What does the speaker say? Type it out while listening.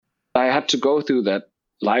I had to go through that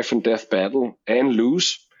life and death battle and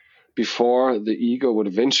lose before the ego would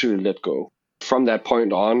eventually let go. From that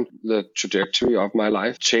point on, the trajectory of my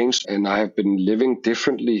life changed, and I have been living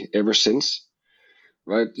differently ever since.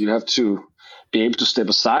 Right? You have to be able to step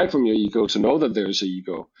aside from your ego to know that there is an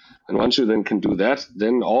ego. And once you then can do that,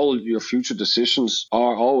 then all your future decisions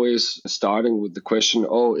are always starting with the question,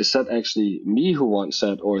 oh, is that actually me who wants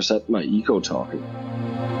that, or is that my ego talking?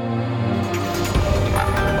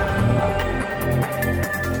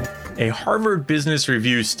 A Harvard Business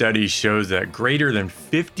Review study shows that greater than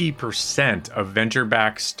 50% of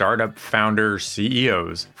venture-backed startup founder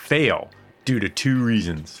CEOs fail due to two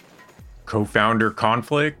reasons: co-founder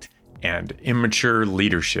conflict and immature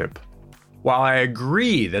leadership. While I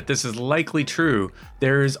agree that this is likely true,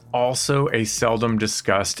 there is also a seldom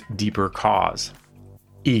discussed deeper cause: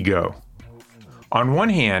 ego. On one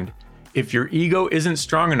hand, if your ego isn't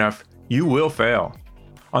strong enough, you will fail.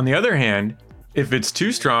 On the other hand, if it's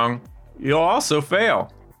too strong, you'll also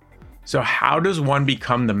fail. So how does one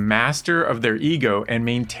become the master of their ego and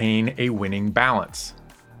maintain a winning balance?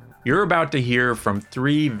 You're about to hear from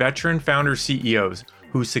 3 veteran founder CEOs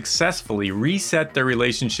who successfully reset their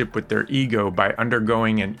relationship with their ego by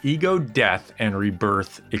undergoing an ego death and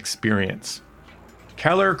rebirth experience.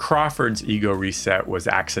 Keller Crawford's ego reset was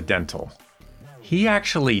accidental. He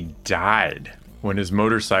actually died when his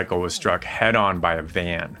motorcycle was struck head-on by a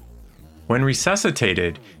van. When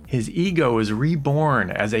resuscitated, his ego was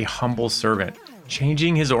reborn as a humble servant,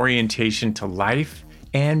 changing his orientation to life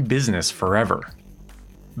and business forever.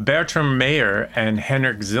 Bertram Meyer and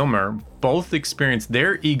Henrik Zilmer both experienced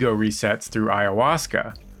their ego resets through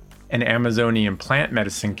ayahuasca, an Amazonian plant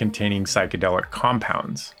medicine containing psychedelic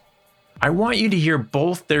compounds. I want you to hear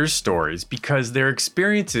both their stories because their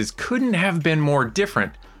experiences couldn't have been more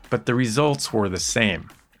different, but the results were the same: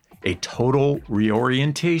 a total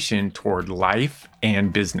reorientation toward life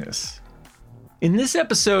and business. In this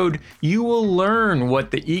episode, you will learn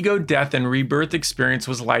what the ego death and rebirth experience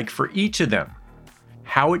was like for each of them,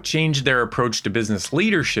 how it changed their approach to business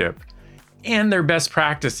leadership, and their best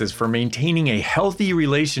practices for maintaining a healthy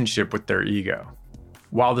relationship with their ego.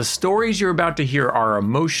 While the stories you're about to hear are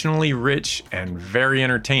emotionally rich and very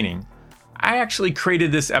entertaining, I actually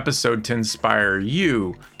created this episode to inspire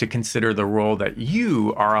you to consider the role that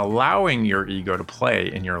you are allowing your ego to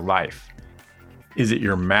play in your life. Is it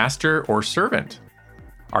your master or servant?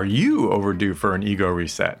 Are you overdue for an ego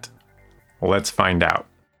reset? Well, let's find out.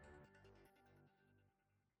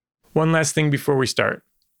 One last thing before we start.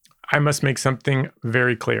 I must make something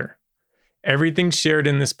very clear. Everything shared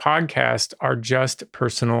in this podcast are just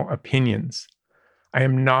personal opinions. I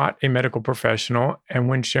am not a medical professional, and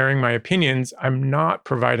when sharing my opinions, I'm not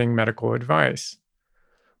providing medical advice.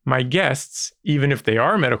 My guests, even if they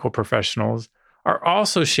are medical professionals, are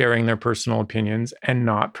also sharing their personal opinions and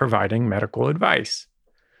not providing medical advice.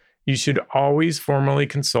 You should always formally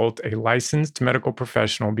consult a licensed medical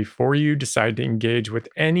professional before you decide to engage with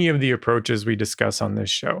any of the approaches we discuss on this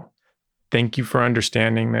show. Thank you for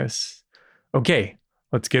understanding this. Okay,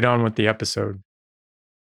 let's get on with the episode.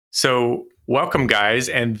 So, welcome, guys,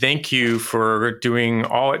 and thank you for doing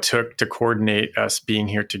all it took to coordinate us being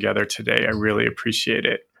here together today. I really appreciate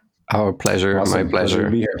it. Our pleasure. Awesome. My pleasure. To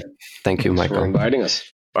be here. Thank you, Thanks Michael. for inviting us.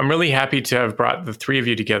 I'm really happy to have brought the 3 of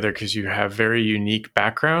you together because you have very unique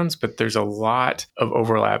backgrounds, but there's a lot of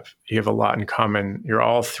overlap. You have a lot in common. You're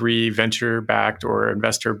all 3 venture-backed or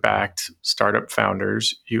investor-backed startup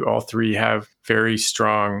founders. You all 3 have very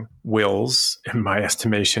strong wills, in my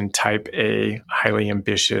estimation, type A, highly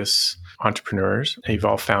ambitious entrepreneurs. You've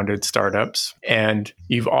all founded startups, and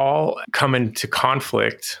you've all come into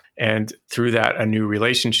conflict, and through that, a new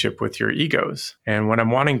relationship with your egos. And what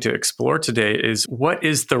I'm wanting to explore today is, what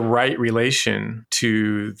is the right relation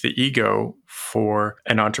to the ego for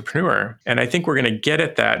an entrepreneur? And I think we're going to get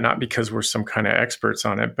at that, not because we're some kind of experts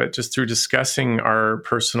on it, but just through discussing our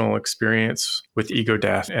personal experience with ego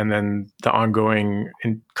death and then the ongoing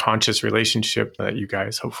and conscious relationship that you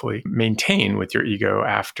guys hopefully maintain with your ego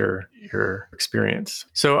after your experience.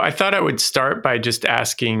 So I thought I would start by just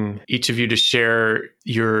asking each of you to share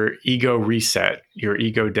your ego reset, your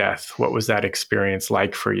ego death. What was that experience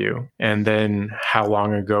like for you? And then how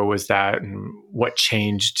long ago was that, and what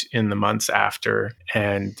changed in the months after?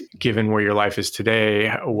 And given where your life is today,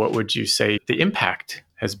 what would you say the impact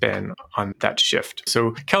has been on that shift?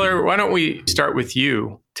 So Keller, why don't we start with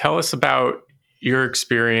you? Tell us about your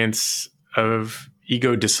experience of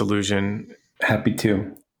ego dissolution. Happy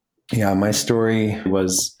to. Yeah, my story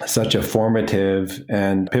was such a formative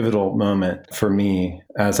and pivotal moment for me,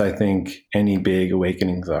 as I think any big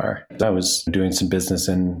awakenings are. I was doing some business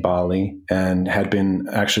in Bali and had been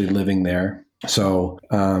actually living there. So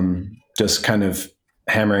just kind of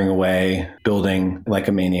hammering away, building like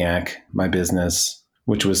a maniac my business,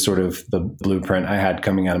 which was sort of the blueprint I had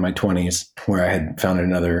coming out of my 20s, where I had founded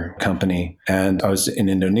another company. And I was in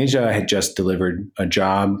Indonesia. I had just delivered a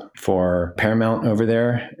job for Paramount over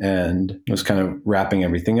there and was kind of wrapping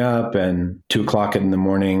everything up. And 2:00 in the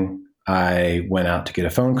morning, I went out to get a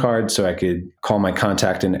phone card so I could call my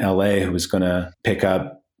contact in LA who was going to pick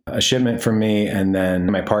up a shipment from me. And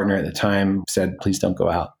then my partner at the time said, please don't go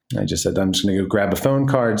out. I just said, I'm just going to go grab a phone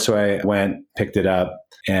card. So I went, picked it up,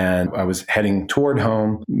 and I was heading toward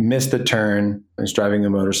home, missed the turn. I was driving a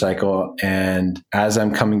motorcycle. And as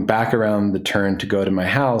I'm coming back around the turn to go to my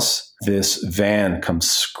house, this van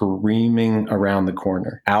comes screaming around the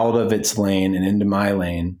corner, out of its lane and into my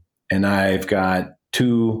lane. And I've got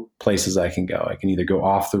two places I can go. I can either go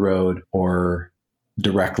off the road or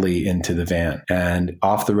directly into the van. And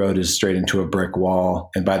off the road is straight into a brick wall.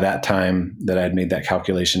 And by that time that I'd made that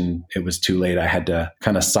calculation, it was too late. I had to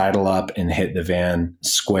kind of sidle up and hit the van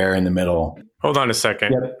square in the middle. Hold on a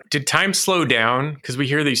second. Yep. Did time slow down? Because we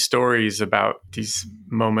hear these stories about these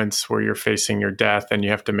moments where you're facing your death and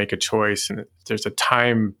you have to make a choice and there's a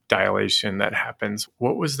time dilation that happens.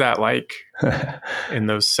 What was that like in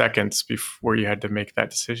those seconds before you had to make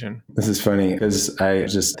that decision? This is funny because I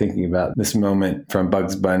was just thinking about this moment from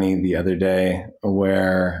Bugs Bunny the other day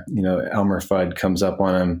where, Elmer Fudd comes up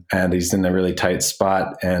on him and he's in a really tight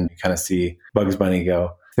spot and you kind of see Bugs Bunny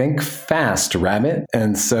go, think fast, rabbit.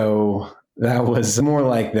 And so that was more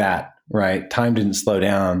like that, right? Time didn't slow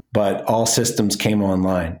down, but all systems came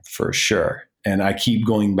online for sure. And I keep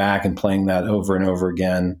going back and playing that over and over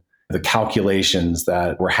again. The calculations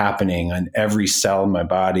that were happening on every cell in my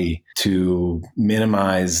body to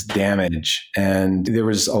minimize damage. And there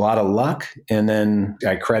was a lot of luck. And then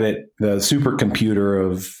I credit the supercomputer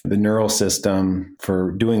of the neural system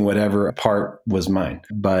for doing whatever part was mine.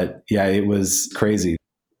 But yeah, it was crazy.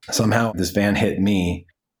 Somehow this van hit me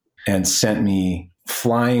and sent me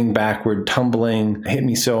flying backward, tumbling, hit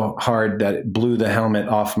me so hard that it blew the helmet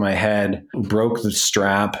off my head, broke the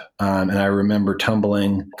strap. And I remember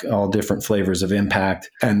tumbling, all different flavors of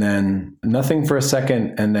impact, and then nothing for a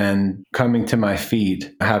second. And then coming to my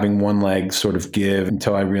feet, having one leg sort of give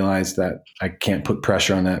until I realized that I can't put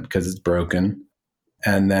pressure on that because it's broken.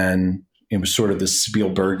 And then it was sort of this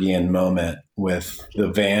Spielbergian moment with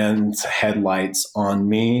the van's headlights on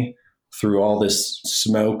me through all this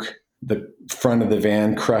smoke, the front of the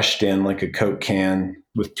van crushed in like a Coke can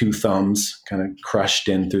with two thumbs kind of crushed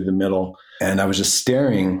in through the middle. And I was just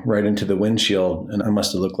staring right into the windshield and I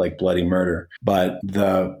must have looked like bloody murder. But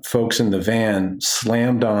the folks in the van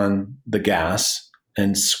slammed on the gas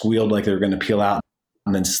and squealed like they were going to peel out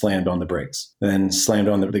and then slammed on the brakes. Then slammed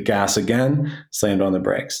on the gas again, slammed on the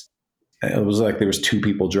brakes. It was like there was two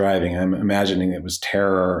people driving. I'm imagining it was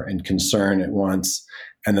terror and concern at once.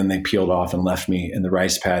 And then they peeled off and left me in the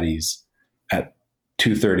rice paddies at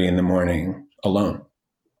 2:30 in the morning alone.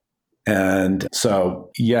 And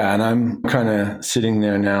so, yeah, and I'm kind of sitting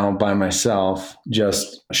there now by myself,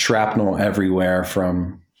 just shrapnel everywhere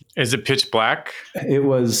from... Is it pitch black? It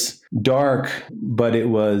was dark, but it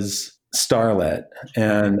was starlit.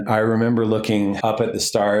 And I remember looking up at the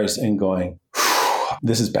stars and going,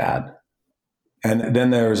 this is bad. And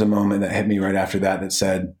then there was a moment that hit me right after that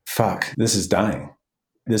said, fuck, this is dying.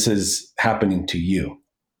 This is happening to you.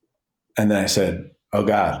 And then I said, oh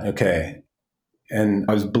God, okay. And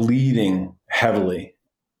I was bleeding heavily.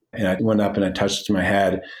 And I went up and I touched my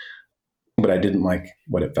head, but I didn't like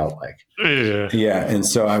what it felt like. Yeah. And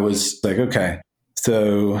so I was like, okay.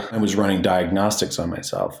 So I was running diagnostics on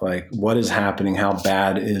myself. Like, what is happening? How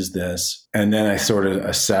bad is this? And then I sort of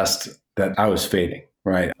assessed that I was fading,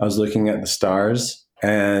 right? I was looking at the stars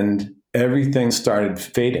and everything started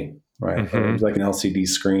fading. Right. Mm-hmm. It was like an LCD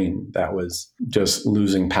screen that was just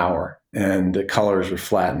losing power and the colors were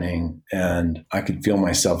flattening and I could feel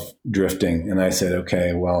myself drifting. And I said,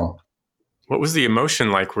 okay, well. What was the emotion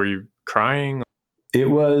like? Were you crying? It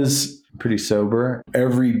was pretty sober.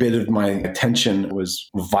 Every bit of my attention was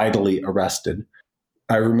vitally arrested.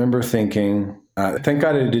 I remember thinking, thank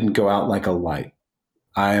God it didn't go out like a light.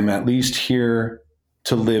 I am at least here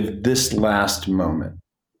to live this last moment.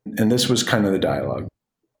 And this was kind of the dialogue.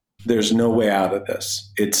 There's no way out of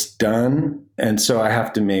this. It's done. And so I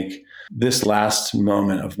have to make this last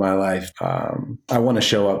moment of my life. I want to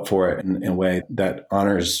show up for it in a way that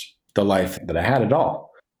honors the life that I had at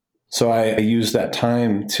all. So I used that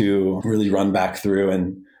time to really run back through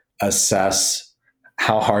and assess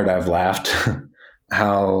how hard I've laughed,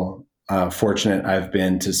 how fortunate I've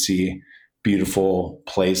been to see beautiful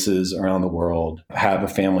places around the world, have a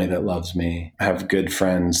family that loves me, have good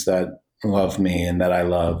friends that love me and that I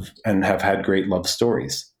love, and have had great love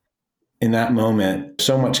stories. In that moment,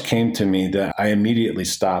 so much came to me that I immediately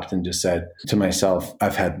stopped and just said to myself,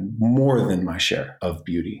 I've had more than my share of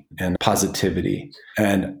beauty and positivity.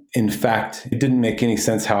 And in fact, it didn't make any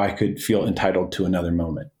sense how I could feel entitled to another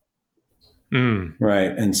moment.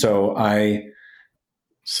 Right. And so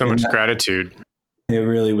so much gratitude. It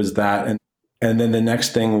really was that. And then the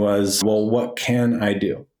next thing was, well, what can I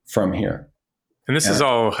do from here? And this is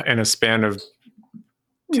all in a span of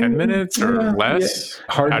 10 minutes or less?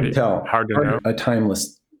 Yeah. Hard to tell. Hard to know. A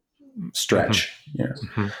timeless stretch. Mm-hmm. Yeah.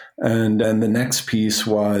 Mm-hmm. And then the next piece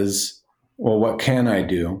was, well, what can I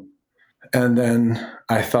do? And then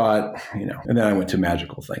I thought, and then I went to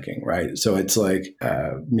magical thinking, right? So it's like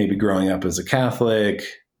maybe growing up as a Catholic,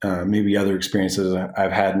 maybe other experiences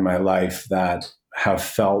I've had in my life that have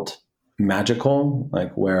felt magical,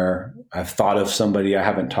 like where I've thought of somebody I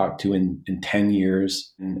haven't talked to in 10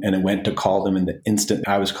 years and it went to call them, and the instant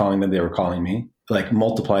I was calling them, they were calling me. Like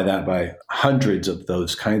multiply that by hundreds of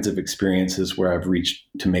those kinds of experiences where I've reached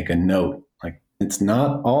to make a note. Like it's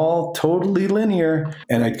not all totally linear.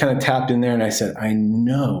 And I kind of tapped in there and I said, I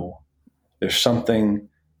know there's something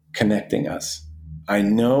connecting us. I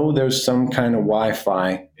know there's some kind of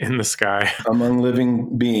Wi-Fi in the sky among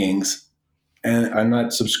living beings. And I'm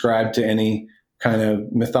not subscribed to any kind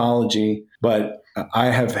of mythology, but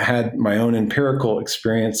I have had my own empirical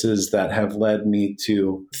experiences that have led me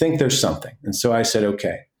to think there's something. And so I said,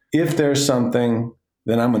 okay, if there's something,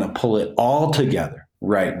 then I'm going to pull it all together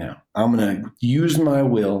right now. I'm going to use my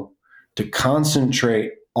will to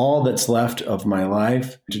concentrate all that's left of my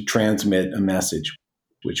life to transmit a message,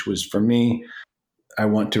 which was for me, I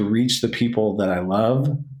want to reach the people that I love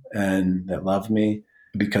and that love me,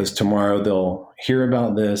 because tomorrow they'll hear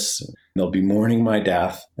about this, they'll be mourning my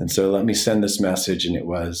death. And so let me send this message. And it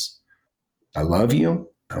was, I love you.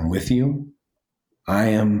 I'm with you. I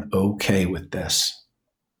am okay with this.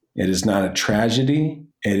 It is not a tragedy.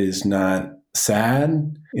 It is not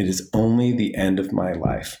sad. It is only the end of my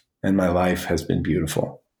life. And my life has been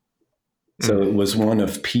beautiful. So it was one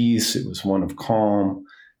of peace. It was one of calm.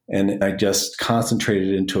 And I just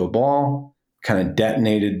concentrated into a ball, kind of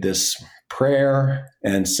detonated this prayer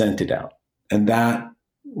and sent it out. And that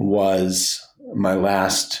was my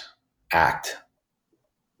last act.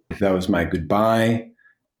 That was my goodbye.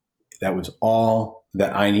 That was all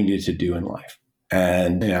that I needed to do in life.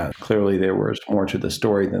 And yeah, clearly there was more to the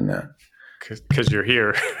story than that. Because you're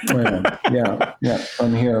here. yeah,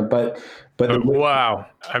 I'm here. But wow,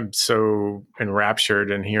 I'm so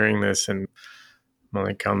enraptured in hearing this, and I'm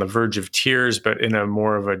like on the verge of tears, but in a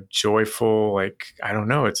more of a joyful, like, I don't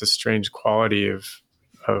know, it's a strange quality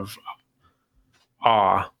of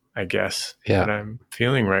awe, I guess, that I'm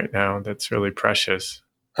feeling right now. That's really precious.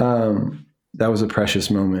 That was a precious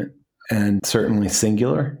moment and certainly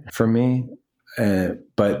singular for me.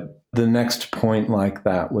 But the next point like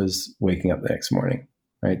that was waking up the next morning,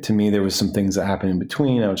 right? To me, there was some things that happened in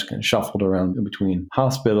between. I was kind of shuffled around in between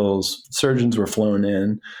hospitals. Surgeons were flown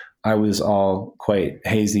in. I was all quite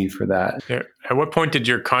hazy for that. Yeah. At what point did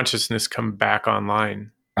your consciousness come back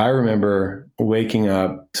online? I remember waking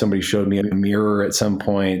up, somebody showed me a mirror at some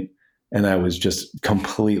point, and I was just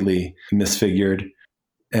completely misfigured.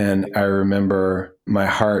 And I remember my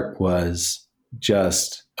heart was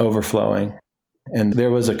just overflowing. And there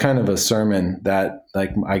was a kind of a sermon that,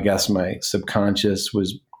 like, I guess my subconscious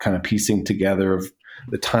was kind of piecing together of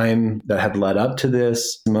the time that had led up to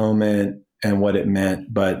this moment and what it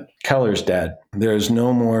meant. But Keller's dead. There's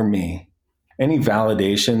no more me. Any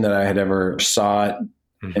validation that I had ever sought,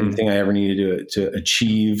 anything I ever needed to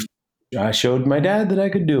achieve, I showed my dad that I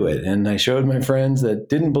could do it. And I showed my friends that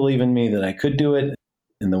didn't believe in me that I could do it.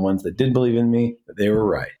 And the ones that did believe in me, that they were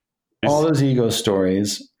right. All those ego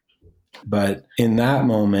stories. But in that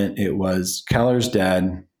moment, it was, Keller's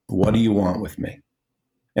dead. What do you want with me?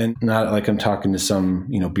 And not like I'm talking to some,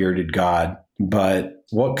 bearded God, but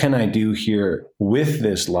what can I do here with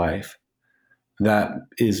this life that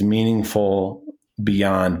is meaningful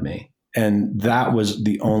beyond me? And that was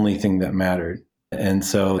the only thing that mattered. And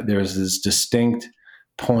so there's this distinct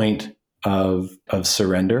point of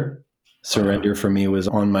surrender. Surrender for me was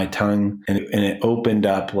on my tongue, and it opened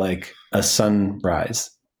up like a sunrise.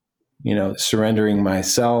 Surrendering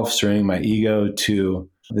myself, surrendering my ego to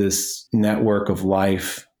this network of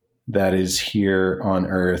life that is here on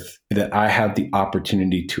earth that I have the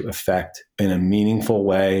opportunity to affect in a meaningful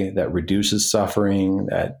way that reduces suffering,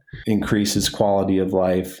 that increases quality of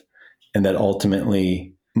life. and that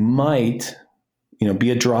ultimately might,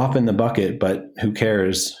 be a drop in the bucket, but who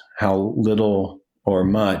cares how little or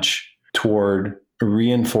much toward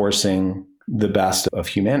reinforcing the best of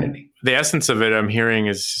humanity. The essence of it I'm hearing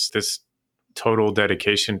is just this total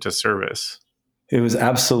dedication to service. It was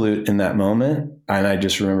absolute in that moment. And I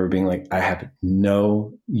just remember being like, I have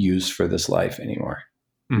no use for this life anymore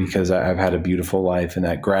because I've had a beautiful life. And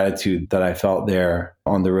that gratitude that I felt there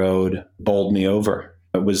on the road bowled me over.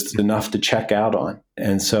 It was enough to check out on.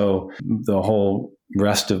 And so the whole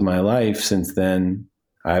rest of my life since then,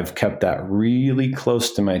 I've kept that really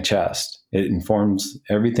close to my chest. It informs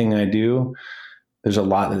everything I do. There's a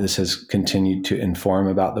lot that this has continued to inform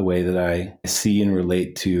about the way that I see and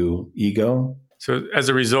relate to ego. So as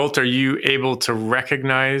a result, are you able to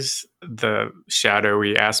recognize the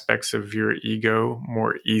shadowy aspects of your ego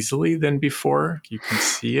more easily than before? You can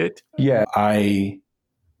see it? Yeah, I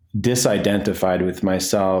disidentified with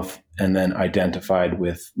myself and then identified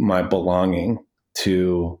with my belonging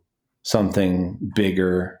to something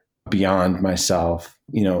bigger beyond myself,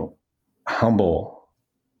 humble.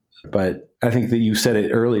 But I think that you said it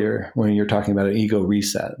earlier when you're talking about an ego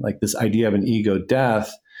reset, like this idea of an ego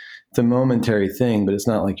death. It's a momentary thing, but it's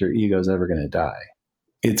not like your ego is ever going to die.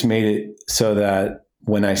 It's made it so that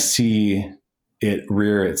when I see it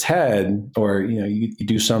rear its head, or you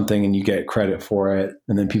do something and you get credit for it,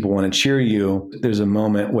 and then people want to cheer you, there's a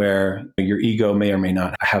moment where your ego may or may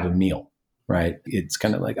not have a meal, right? It's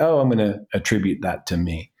kind of like, oh, I'm going to attribute that to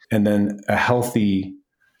me. And then a healthy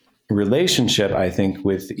relationship, I think,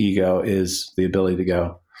 with ego is the ability to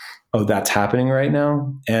go, oh, that's happening right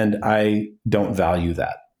now, and I don't value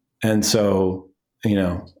that. And so,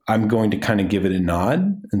 I'm going to kind of give it a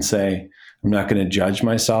nod and say, I'm not going to judge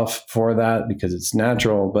myself for that because it's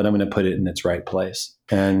natural, but I'm going to put it in its right place.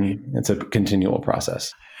 And it's a continual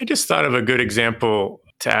process. I just thought of a good example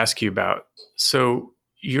to ask you about. So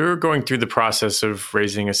you're going through the process of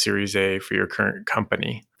raising a Series A for your current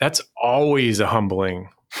company. That's always a humbling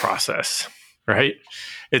process, right?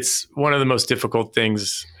 It's one of the most difficult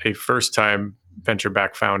things a first-time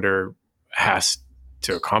venture-backed founder has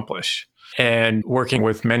to accomplish. And working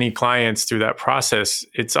with many clients through that process,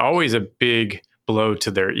 it's always a big blow to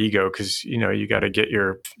their ego because, you got to get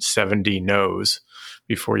your 70 no's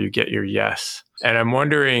before you get your yes. And I'm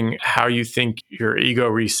wondering how you think your ego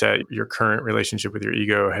reset, your current relationship with your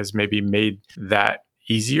ego has maybe made that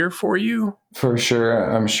easier for you? For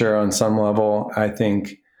sure. I'm sure on some level, I've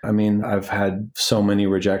had so many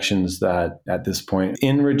rejections that at this point,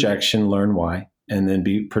 in rejection, learn why, and then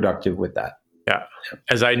be productive with that. Yeah.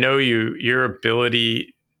 As I know you, your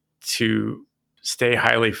ability to stay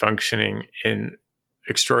highly functioning in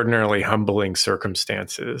extraordinarily humbling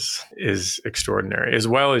circumstances is extraordinary, as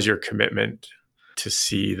well as your commitment to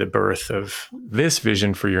see the birth of this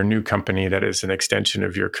vision for your new company that is an extension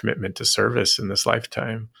of your commitment to service in this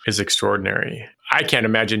lifetime is extraordinary. I can't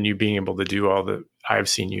imagine you being able to do all that I've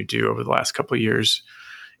seen you do over the last couple of years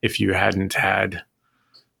if you hadn't had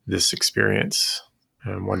this experience.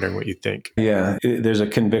 I'm wondering what you think. Yeah, there's a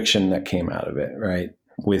conviction that came out of it, right?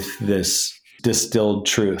 With this distilled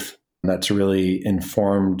truth that's really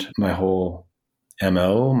informed my whole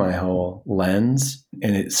MO, my whole lens.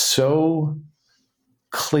 And it's so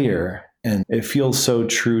clear and it feels so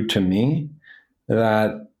true to me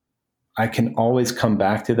that I can always come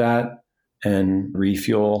back to that and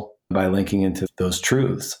refuel by linking into those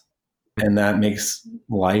truths. And that makes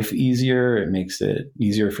life easier. It makes it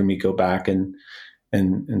easier for me to go back and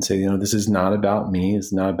say, this is not about me.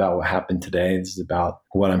 It's not about what happened today. This is about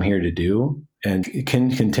what I'm here to do. And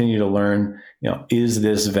can continue to learn, is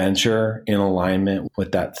this venture in alignment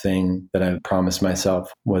with that thing that I promised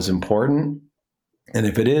myself was important? And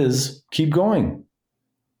if it is, keep going.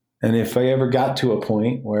 And if I ever got to a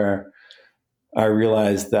point where I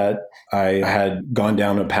realized that I had gone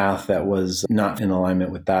down a path that was not in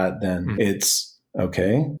alignment with that, then it's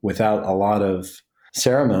okay. Without a lot of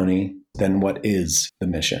ceremony, then what is the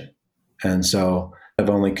mission? And so I've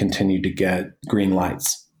only continued to get green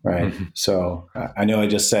lights, right? Mm-hmm. So I know I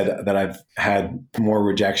just said that I've had more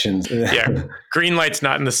rejections. Yeah. Green lights,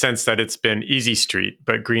 not in the sense that it's been easy street,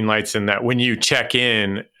 but green lights in that when you check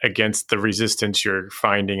in against the resistance you're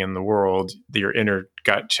finding in the world, your inner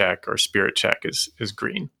gut check or spirit check is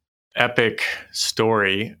green. Epic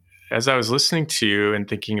story. As I was listening to you and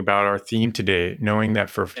thinking about our theme today, knowing that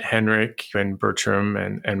for Henrik and Bertram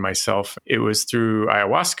and myself, it was through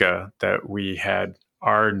ayahuasca that we had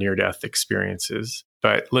our near-death experiences.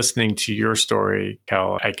 But listening to your story,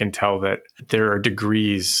 Kel, I can tell that there are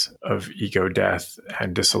degrees of ego death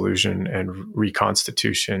and dissolution and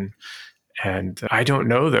reconstitution. And I don't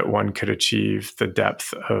know that one could achieve the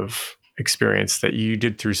depth of experience that you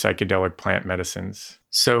did through psychedelic plant medicines.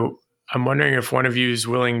 So I'm wondering if one of you is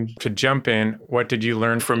willing to jump in. What did you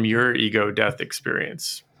learn from your ego death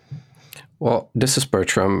experience? Well, this is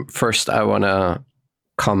Bertram. First, I want to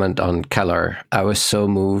comment on Keller. I was so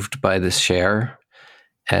moved by this share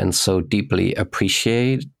and so deeply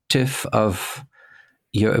appreciative of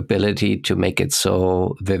your ability to make it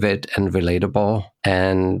so vivid and relatable.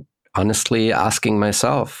 And honestly, asking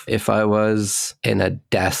myself, if I was in a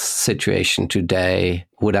death situation today,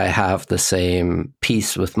 would I have the same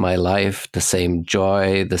peace with my life, the same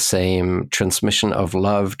joy, the same transmission of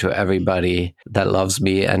love to everybody that loves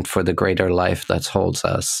me and for the greater life that holds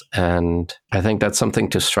us? And I think that's something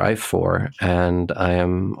to strive for. And I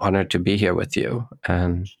am honored to be here with you.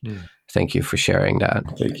 And thank you for sharing that.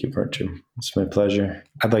 Thank you, Bertram. It's my pleasure.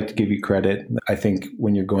 I'd like to give you credit. I think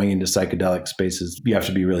when you're going into psychedelic spaces, you have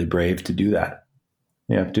to be really brave to do that.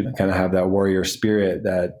 You have to kind of have that warrior spirit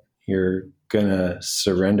that you're going to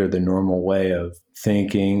surrender the normal way of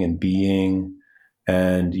thinking and being,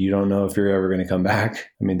 and you don't know if you're ever going to come back.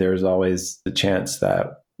 I mean, there's always the chance that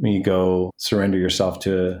when you go surrender yourself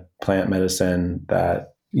to plant medicine,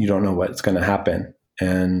 that you don't know what's going to happen.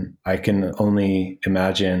 And I can only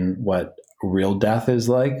imagine what real death is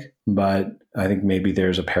like, but I think maybe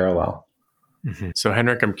there's a parallel. Mm-hmm. So,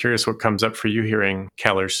 Henrik, I'm curious what comes up for you hearing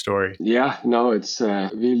Keller's story. Yeah, no, it's a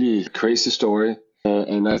really crazy story.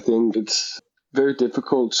 And I think it's very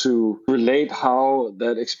difficult to relate how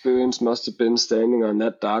that experience must have been standing on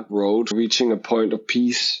that dark road, reaching a point of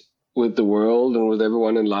peace with the world and with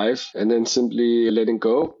everyone in life, and then simply letting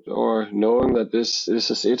go or knowing that this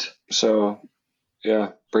is it. So, yeah,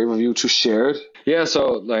 brave of you to share it. Yeah,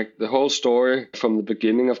 so like the whole story from the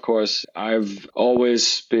beginning, of course, I've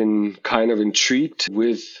always been kind of intrigued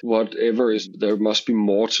with whatever is, there must be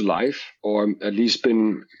more to life, or at least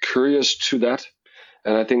been curious to that.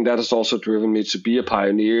 And I think that has also driven me to be a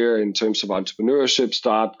pioneer in terms of entrepreneurship,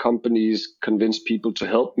 start companies, convince people to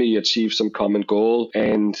help me achieve some common goal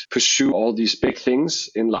and pursue all these big things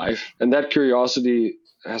in life. And that curiosity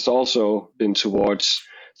has also been towards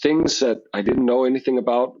things that I didn't know anything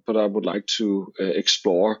about, but I would like to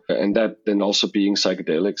explore, and that then also being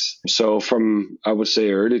psychedelics. So from, I would say,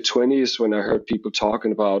 early 20s, when I heard people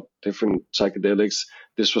talking about different psychedelics,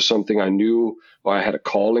 this was something I knew or I had a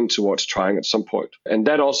calling towards trying at some point. And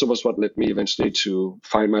that also was what led me eventually to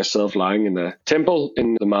find myself lying in a temple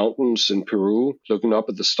in the mountains in Peru, looking up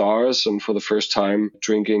at the stars, and for the first time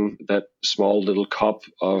drinking that small little cup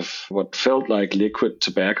of what felt like liquid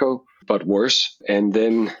tobacco, but worse. And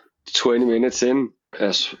then 20 minutes in,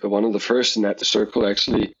 as one of the first in that circle,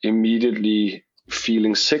 actually immediately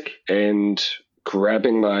feeling sick and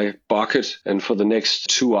grabbing my bucket, and for the next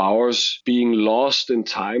 2 hours being lost in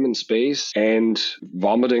time and space and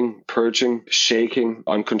vomiting, purging, shaking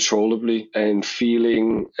uncontrollably, and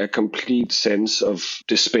feeling a complete sense of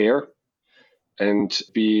despair and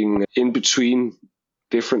being in between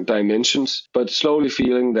different dimensions, but slowly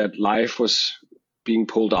feeling that life was being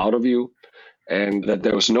pulled out of you and that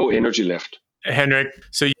there was no energy left. Henrik,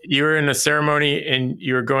 so you were in a ceremony and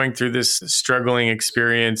you were going through this struggling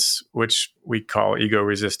experience, which we call ego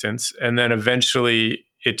resistance. And then eventually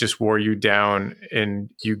it just wore you down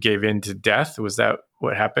and you gave in to death. Was that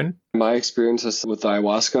what happened? My experiences with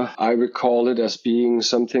ayahuasca, I recall it as being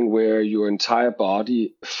something where your entire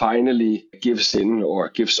body finally gives in or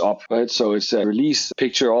gives up, right? So it's a release.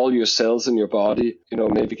 Picture all your cells in your body,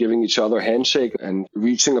 maybe giving each other a handshake and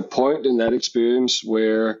reaching a point in that experience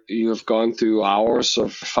where you have gone through hours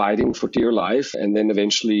of fighting for dear life and then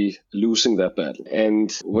eventually losing that battle.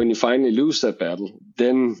 And when you finally lose that battle,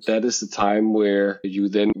 then that is the time where you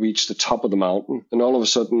then reach the top of the mountain. And all of a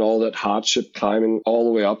sudden, all that hardship climbing all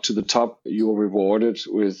the way up to the top, you are rewarded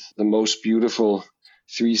with the most beautiful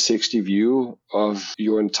 360 view of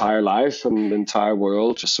your entire life and the entire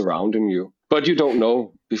world just surrounding you. But you don't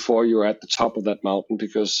know before you're at the top of that mountain,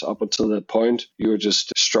 because up until that point, you're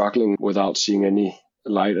just struggling without seeing any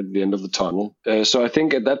light at the end of the tunnel. So I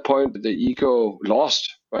think at that point, the ego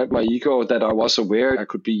lost, right? My ego, that I was aware I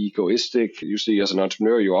could be egoistic. Usually as an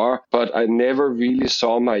entrepreneur, you are. But I never really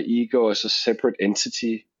saw my ego as a separate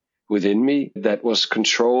entity within me that was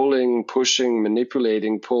controlling, pushing,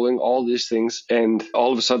 manipulating, pulling, all these things. And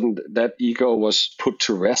all of a sudden, that ego was put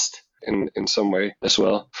to rest in some way as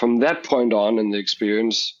well. From that point on in the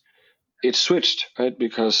experience, it switched, right?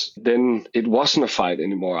 Because then it wasn't a fight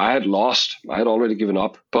anymore. I had lost. I had already given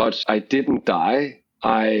up, but I didn't die.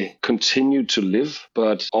 I continued to live,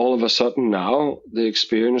 but all of a sudden now the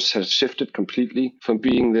experience has shifted completely from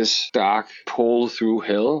being this dark pull through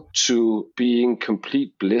hell to being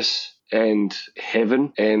complete bliss and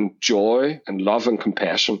heaven and joy and love and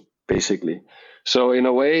compassion. basically. So in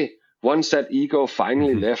a way, once that ego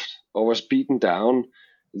finally left or was beaten down,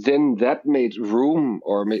 then that made room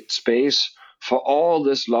or made space for all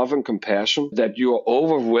this love and compassion that you are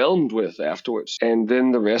overwhelmed with afterwards. And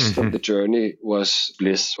then the rest of the journey was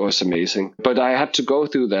bliss, was amazing. But I had to go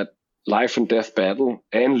through that life and death battle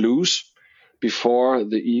and lose before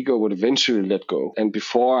the ego would eventually let go. And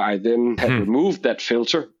before I then had removed that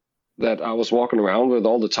filter that I was walking around with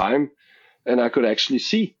all the time, and I could actually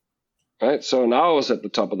see, right? So now I was at the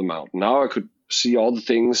top of the mountain. Now I could see all the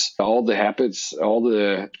things, all the habits, all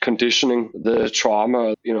the conditioning, the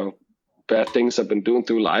trauma, bad things I've been doing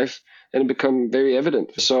through life, and it became very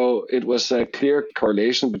evident. So it was a clear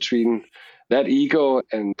correlation between that ego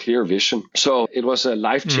and clear vision. So it was a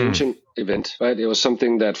life-changing event, right? It was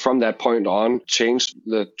something that from that point on changed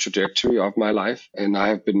the trajectory of my life. And I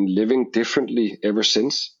have been living differently ever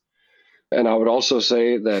since. And I would also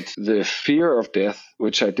say that the fear of death,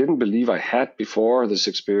 which I didn't believe I had before this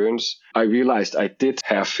experience, I realized I did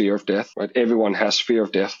have fear of death, right? Everyone has fear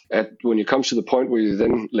of death. And when you come to the point where you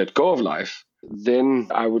then let go of life, then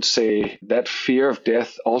I would say that fear of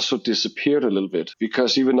death also disappeared a little bit,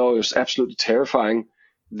 because even though it was absolutely terrifying,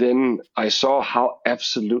 then I saw how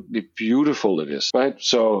absolutely beautiful it is, right?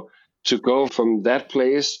 So to go from that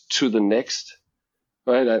place to the next,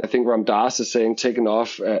 right? I think Ram Dass is saying taking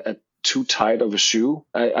off at too tight of a shoe.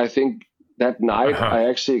 I think that night I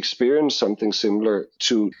actually experienced something similar,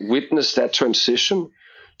 to witness that transition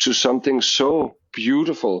to something so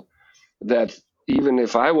beautiful that even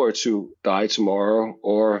if I were to die tomorrow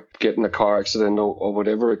or get in a car accident or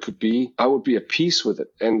whatever it could be, I would be at peace with it.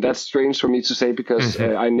 And that's strange for me to say, because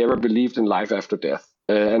I never believed in life after death.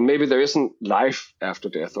 And maybe there isn't life after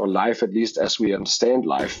death, or life at least as we understand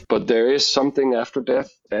life, but there is something after death,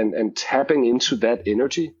 and tapping into that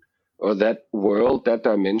energy or that world, that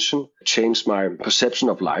dimension, changed my perception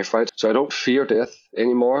of life, right? So I don't fear death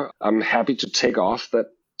anymore. I'm happy to take off that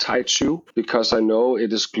tight shoe because I know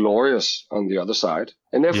it is glorious on the other side.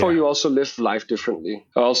 And therefore you also live life differently.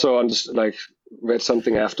 I also read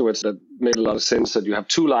something afterwards that made a lot of sense, that you have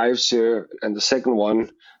two lives here, and the second one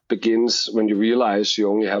begins when you realize you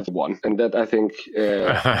only have one. And that, I think,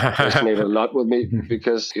 resonated a lot with me,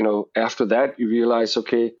 because, after that, you realize,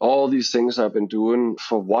 okay, all these things I've been doing,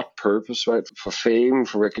 for what purpose, right? For fame,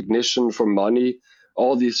 for recognition, for money,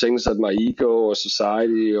 all these things that my ego or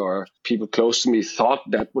society or people close to me thought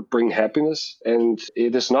that would bring happiness. And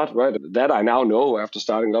it is not, right? That I now know after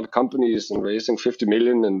starting a lot of companies and raising 50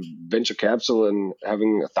 million in venture capital and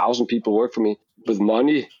having 1,000 people work for me. With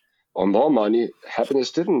money or more money,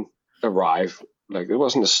 happiness didn't arrive. Like, it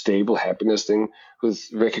wasn't a stable happiness thing. With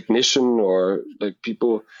recognition or like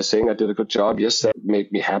people saying I did a good job, yes, that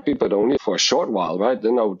made me happy, but only for a short while, right?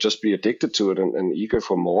 Then I would just be addicted to it and eager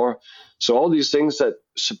for more. So all these things that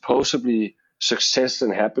supposedly success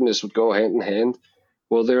and happiness would go hand in hand,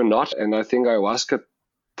 well, they're not. And I think ayahuasca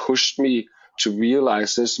pushed me to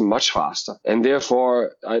realize this much faster. And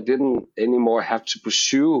therefore, I didn't anymore have to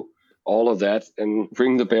pursue all of that and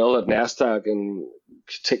ring the bell at NASDAQ and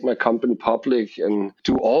take my company public and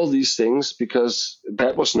do all these things, because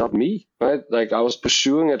that was not me, right? Like, I was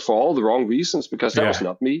pursuing it for all the wrong reasons, because that was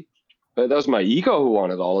not me. But that was my ego who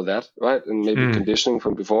wanted all of that, right? And maybe conditioning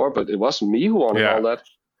from before, but it wasn't me who wanted all that,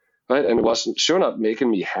 right? And it wasn't sure not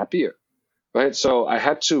making me happier, right? So I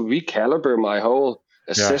had to recalibrate my whole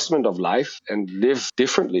assessment of life and live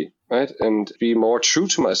differently, right? And be more true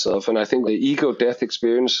to myself. And I think the ego death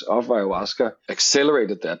experience of ayahuasca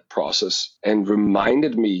accelerated that process and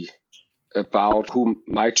reminded me about who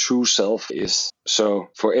my true self is. So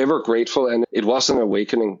forever grateful. And it was an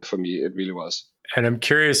awakening for me. It really was. And I'm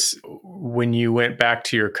curious, when you went back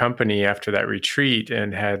to your company after that retreat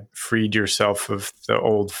and had freed yourself of the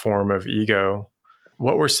old form of ego,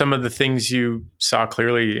 what were some of the things you saw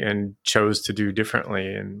clearly and chose to do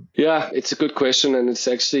differently? Yeah, it's a good question. And it's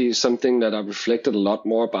actually something that I've reflected a lot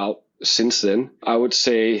more about since then. I would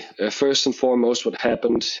say, first and foremost, what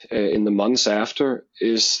happened in the months after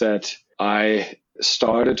is that I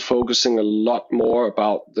started focusing a lot more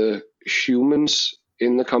about the humans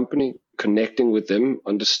in the company, connecting with them,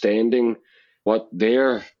 understanding what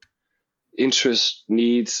their interests,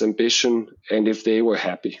 needs, ambition, and if they were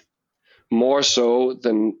happy. More so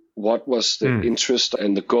than what was the interest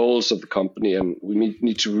and the goals of the company. And we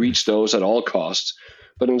need to reach those at all costs,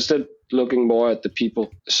 but instead looking more at the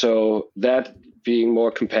people. So that being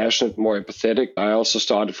more compassionate, more empathetic, I also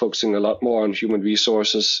started focusing a lot more on human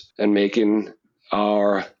resources and making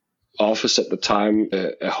our office at the time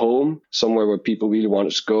a home, somewhere where people really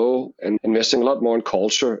wanted to go, and investing a lot more in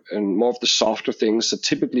culture and more of the softer things that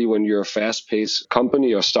typically when you're a fast-paced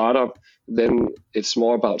company or startup, then it's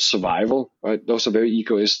more about survival, right? Those are very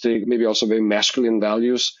egoistic, maybe also very masculine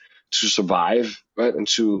values to survive, right? And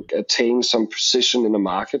to attain some position in the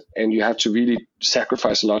market. And you have to really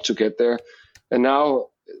sacrifice a lot to get there. And now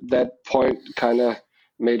that point kind of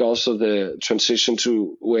made also the transition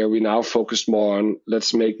to where we now focus more on,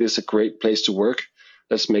 let's make this a great place to work.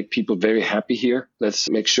 Let's make people very happy here. Let's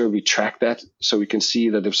make sure we track that so we can see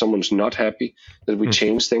that if someone's not happy, that we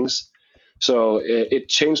change things. So it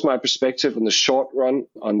changed my perspective in the short run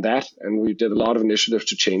on that. And we did a lot of initiatives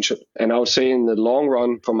to change it. And I would say in the long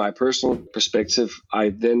run, from my personal perspective, I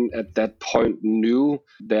then at that point knew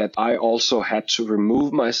that I also had to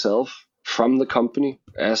remove myself from the company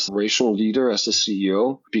as a operational leader, as the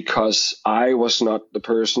CEO, because I was not the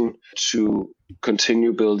person to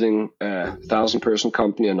continue building a 1,000-person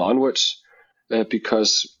company and onwards,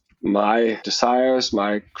 because my desires,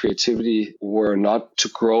 my creativity were not to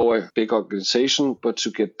grow a big organization, but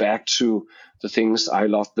to get back to the things I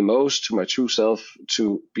loved the most, to my true self,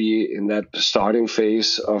 to be in that starting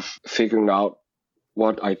phase of figuring out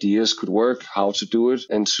what ideas could work, how to do it,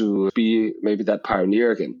 and to be maybe that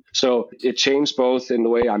pioneer again. So it changed both in the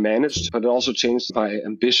way I managed, but it also changed my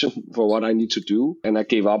ambition for what I need to do. And I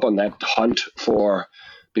gave up on that hunt for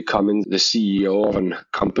becoming the CEO of a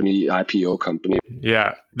company, IPO company.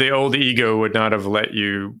 Yeah. The old ego would not have let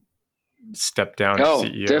you step down to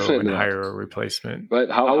CEO definitely and hire a replacement. But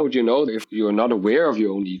how would you know if you're not aware of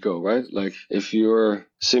your own ego, right? Like if you're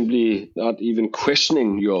simply not even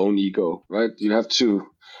questioning your own ego, right? You have to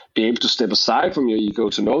be able to step aside from your ego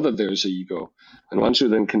to know that there is an ego. And once you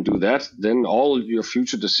then can do that, then all your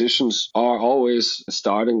future decisions are always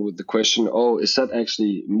starting with the question, oh, is that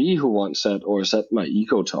actually me who wants that, or is that my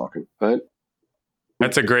ego talking, right?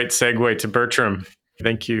 That's a great segue to Bertram.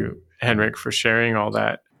 Thank you, Henrik, for sharing all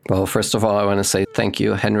that. Well, first of all, I want to say thank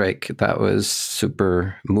you, Henrik. That was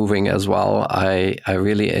super moving as well. I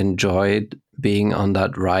really enjoyed being on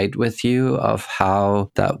that ride with you of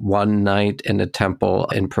how that one night in a temple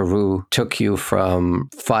in Peru took you from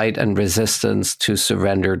fight and resistance to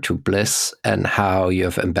surrender to bliss, and how you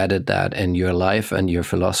have embedded that in your life and your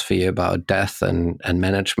philosophy about death and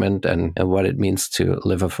management and what it means to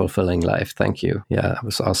live a fulfilling life. Thank you. Yeah, that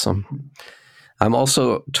was awesome. I'm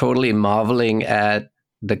also totally marveling at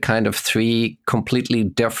the kind of three completely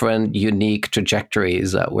different, unique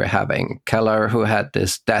trajectories that we're having. Keller, who had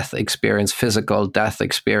this death experience, physical death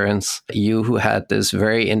experience. You, who had this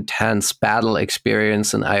very intense battle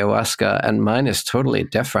experience in ayahuasca, and mine is totally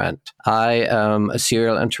different. I am a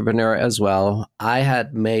serial entrepreneur as well. I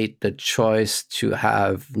had made the choice to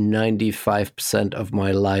have 95% of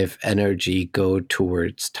my life energy go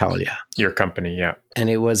towards Taulia. Your company, yeah. And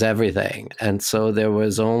it was everything. And so there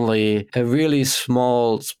was only a really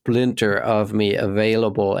small splinter of me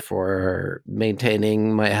available for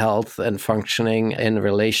maintaining my health and functioning in a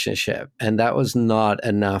relationship. And that was not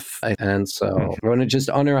enough. And so I want to just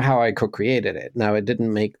honor how I co-created it. Now, it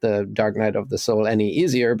didn't make the Dark Night of the Soul any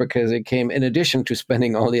easier because it came in addition to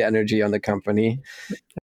spending all the energy on the company.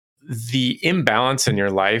 The imbalance in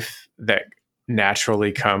your life that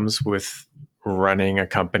naturally comes with running a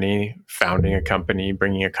company, founding a company,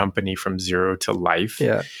 bringing a company from zero to life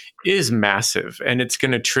is massive. And it's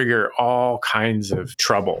going to trigger all kinds of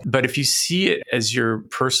trouble. But if you see it as your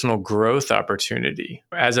personal growth opportunity,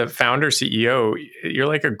 as a founder CEO, you're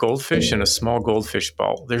like a goldfish in a small goldfish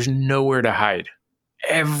bowl. There's nowhere to hide.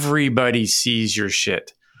 Everybody sees your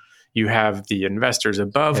shit. You have the investors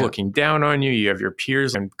above looking down on you. You have your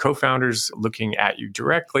peers and co-founders looking at you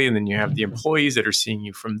directly. And then you have the employees that are seeing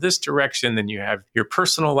you from this direction. Then you have your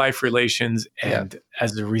personal life relations. And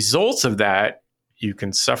as a result of that, you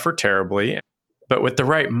can suffer terribly. But with the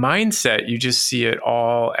right mindset, you just see it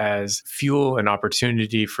all as fuel and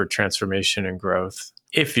opportunity for transformation and growth.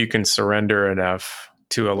 If you can surrender enough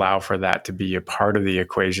to allow for that to be a part of the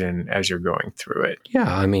equation as you're going through it.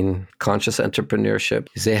 Yeah, I mean, conscious entrepreneurship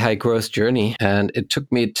is a high growth journey. And it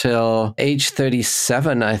took me till age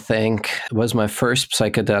 37, I think, was my first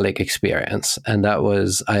psychedelic experience. And that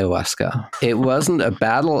was ayahuasca. It wasn't a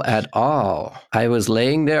battle at all. I was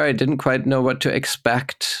laying there. I didn't quite know what to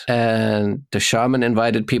expect. And the shaman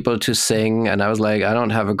invited people to sing. And I was like, I don't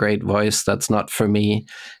have a great voice. That's not for me.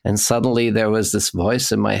 And suddenly there was this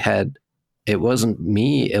voice in my head. It wasn't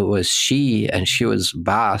me, it was she, and she was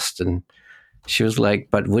vast. And she was like,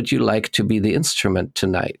 but would you like to be the instrument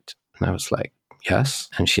tonight? And I was like, yes.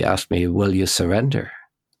 And she asked me, will you surrender?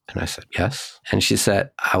 And I said, yes. And she said,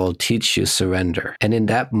 I will teach you surrender. And in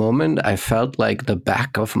that moment, I felt like the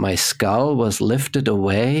back of my skull was lifted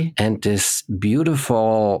away and this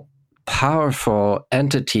beautiful powerful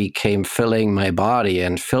entity came filling my body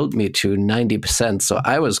and filled me to 90%. So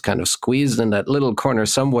I was kind of squeezed in that little corner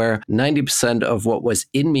somewhere. 90% of what was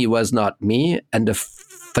in me was not me. And the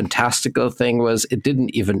fantastical thing was it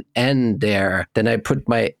didn't even end there. Then I put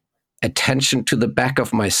my attention to the back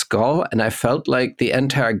of my skull, and I felt like the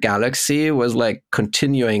entire galaxy was like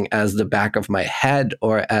continuing as the back of my head,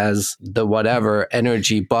 or as the whatever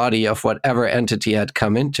energy body of whatever entity had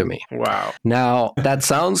come into me. Wow. Now, that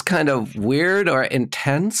sounds kind of weird or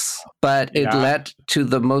intense, but it led to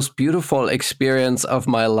the most beautiful experience of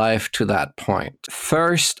my life to that point.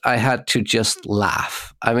 First, I had to just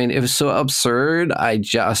laugh. I mean, it was so absurd. I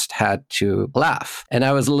just had to laugh. And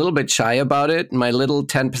I was a little bit shy about it. My little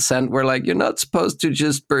 10% were like, you're not supposed to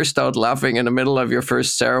just burst out laughing in the middle of your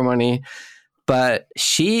first ceremony. But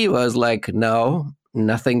she was like, no,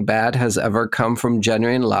 nothing bad has ever come from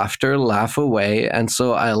genuine laughter. Laugh away. And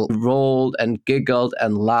so I rolled and giggled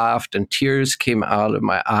and laughed, and tears came out of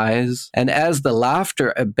my eyes. And as the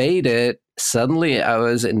laughter abated, suddenly I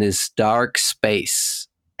was in this dark space,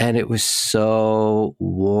 and it was so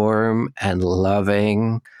warm and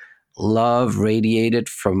loving. Love radiated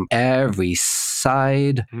from every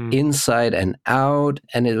side, inside and out.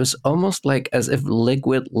 And it was almost like as if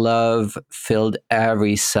liquid love filled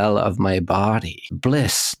every cell of my body.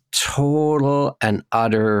 Bliss, total and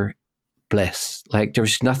utter bliss. Like there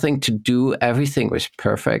was nothing to do. Everything was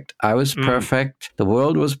perfect. I was perfect. The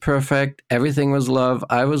world was perfect. Everything was love.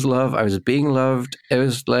 I was love. I was being loved. It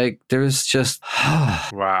was like, there was just,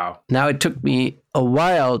 wow. Now it took me a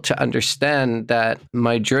while to understand that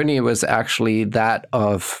my journey was actually that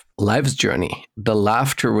of life's journey. The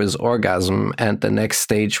laughter was orgasm, and the next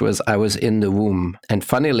stage was I was in the womb. And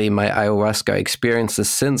funnily, my ayahuasca experiences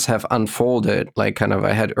since have unfolded. Like kind of,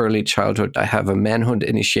 I had early childhood. I have a manhood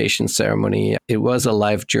initiation ceremony. It was a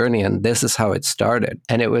life journey, and this is how it started.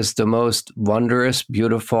 And it was the most wondrous,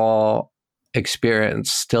 beautiful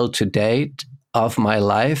experience still to date of my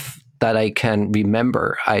life that I can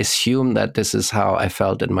remember. I assume that this is how I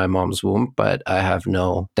felt in my mom's womb, but I have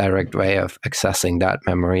no direct way of accessing that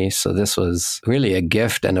memory. So this was really a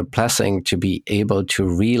gift and a blessing to be able to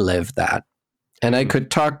relive that. And I could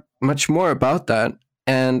talk much more about that.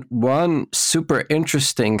 And one super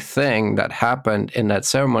interesting thing that happened in that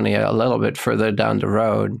ceremony a little bit further down the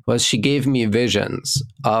road was she gave me visions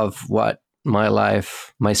of what my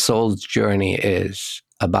life, my soul's journey is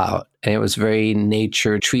about. And it was very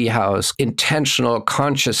nature, treehouse, intentional,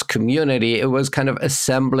 conscious community. It was kind of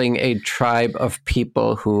assembling a tribe of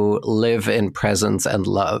people who live in presence and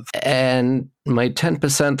love. And my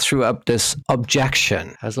 10% threw up this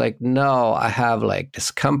objection. I was like, no, I have like this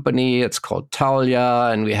company, it's called Talia,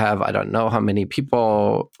 and we have, I don't know how many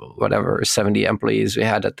people, whatever, 70 employees we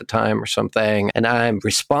had at the time or something. And I'm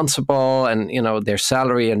responsible, and, you know, their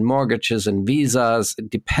salary and mortgages and visas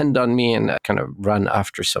depend on me, and I kind of run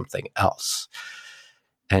after something else.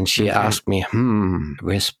 And she asked me,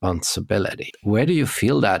 responsibility. Where do you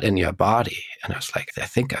feel that in your body? And I was like, I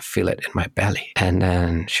think I feel it in my belly. And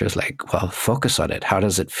then she was like, well, focus on it. How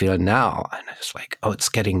does it feel now? And I was like, oh, it's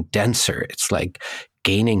getting denser. It's like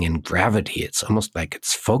gaining in gravity. It's almost like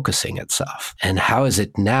it's focusing itself. And how is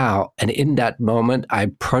it now? And in that moment,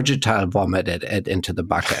 I projectile vomited it into the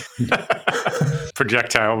bucket.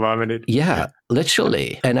 Projectile vomited? Yeah,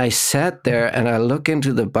 literally. And I sat there and I look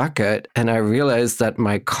into the bucket, and I realized that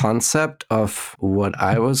my concept of what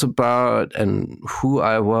I was about and who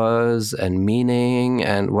I was and meaning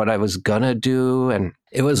and what I was gonna do, and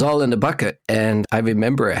it was all in the bucket. And I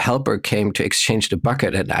remember a helper came to exchange the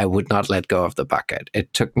bucket, and I would not let go of the bucket.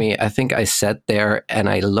 It took me, I think I sat there and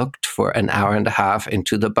I looked for an hour and a half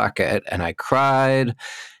into the bucket, and I cried.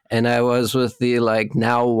 And I was with the like,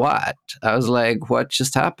 now what? I was like, what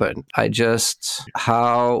just happened? What?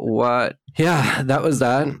 Yeah, that was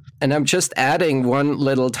that. And I'm just adding one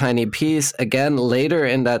little tiny piece. Again, later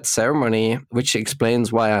in that ceremony, which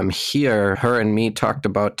explains why I'm here, her and me talked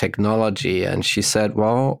about technology. And she said,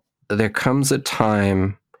 well, there comes a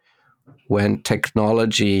time when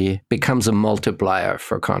technology becomes a multiplier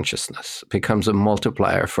for consciousness, becomes a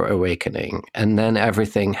multiplier for awakening, and then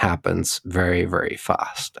everything happens very, very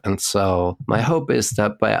fast. And so my hope is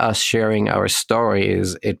that by us sharing our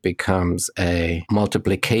stories, it becomes a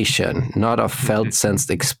multiplication, not of felt sensed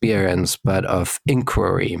experience, but of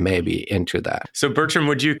inquiry maybe into that. So Bertram,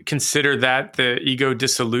 would you consider that the ego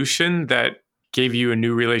dissolution, that gave you a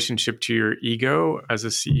new relationship to your ego as a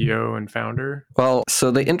CEO and founder? Well,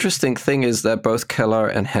 so the interesting thing is that both Keller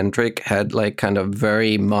and Hendrik had like kind of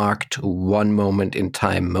very marked one moment in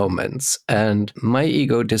time moments. And my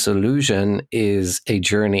ego disillusion is a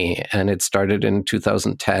journey, and it started in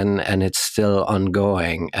 2010 and it's still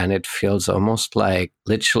ongoing. And it feels almost like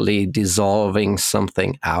literally dissolving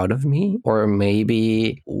something out of me, or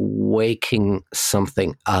maybe waking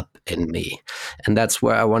something up in me. And that's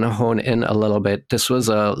where I want to hone in a little bit. This was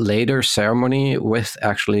a later ceremony with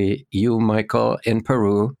actually you, Michael, in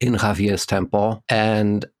Peru, in Javier's temple.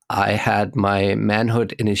 And I had my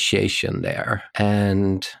manhood initiation there.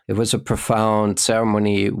 And it was a profound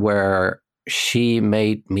ceremony where she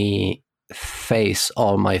made me face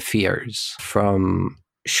all my fears, from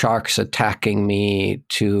sharks attacking me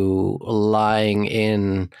to lying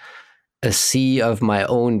in a sea of my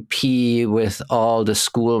own pee with all the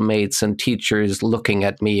schoolmates and teachers looking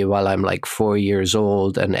at me while I'm like 4 years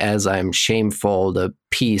old. And as I'm shameful, the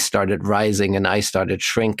pee started rising and I started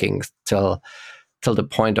shrinking till the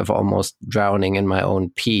point of almost drowning in my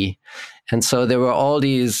own pee. And so there were all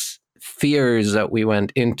these fears that we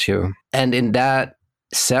went into. And in that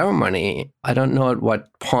ceremony, I don't know at what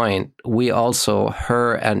point, we also,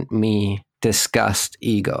 her and me, discussed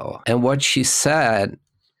ego. And what she said,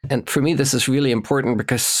 and for me, this is really important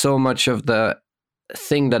because so much of the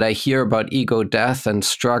thing that I hear about ego death and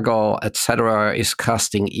struggle, etc., is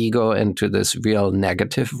casting ego into this real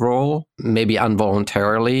negative role, maybe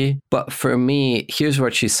involuntarily. But for me, here's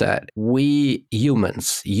what she said. We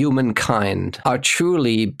humans, humankind, are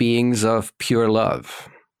truly beings of pure love.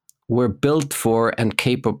 We're built for and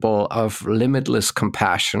capable of limitless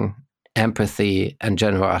compassion, empathy, and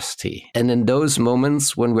generosity. And in those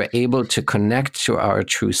moments when we're able to connect to our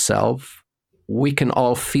true self, we can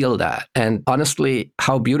all feel that. And honestly,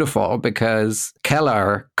 how beautiful, because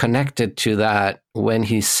Keller connected to that when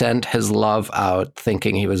he sent his love out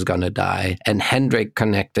thinking he was going to die. And Hendrik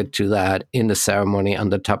connected to that in the ceremony on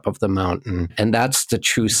the top of the mountain. And that's the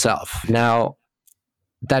true self. Now,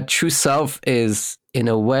 that true self is, in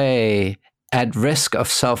a way, at risk of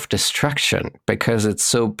self-destruction because it's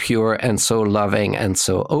so pure and so loving and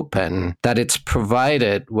so open that it's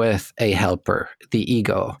provided with a helper, the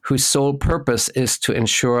ego, whose sole purpose is to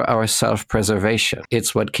ensure our self-preservation.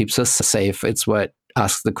 It's what keeps us safe. It's what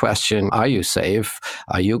asks the question, are you safe?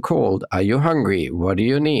 Are you cold? Are you hungry? What do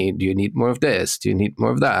you need? Do you need more of this? Do you need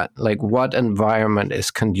more of that? Like, what environment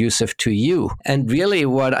is conducive to you? And really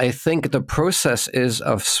what I think the process is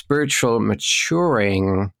of spiritual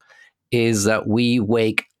maturing is that we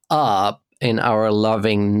wake up in our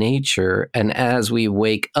loving nature. And as we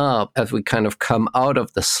wake up, as we kind of come out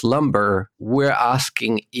of the slumber, we're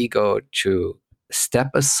asking ego to step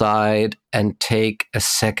aside and take a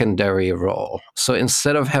secondary role. So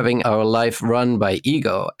instead of having our life run by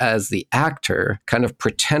ego as the actor, kind of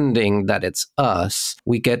pretending that it's us,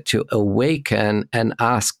 we get to awaken and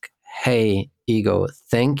ask, hey, ego,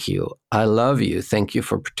 thank you. I love you. Thank you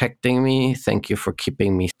for protecting me. Thank you for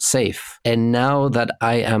keeping me safe. And now that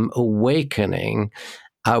I am awakening,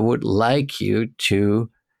 I would like you to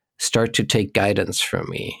start to take guidance from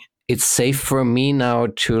me. It's safe for me now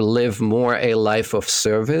to live more a life of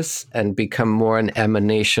service and become more an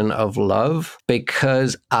emanation of love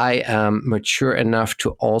because I am mature enough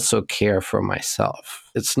to also care for myself.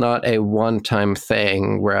 It's not a one-time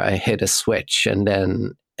thing where I hit a switch and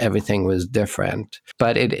then everything was different.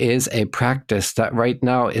 But it is a practice that right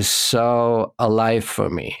now is so alive for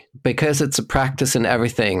me because it's a practice in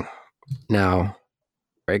everything now.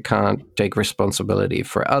 I can't take responsibility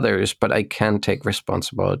for others, but I can take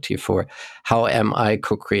responsibility for how am I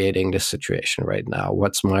co-creating this situation right now?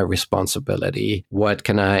 What's my responsibility? What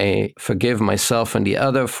can I forgive myself and the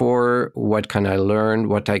other for? What can I learn?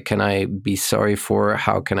 What can I be sorry for?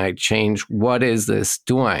 How can I change? What is this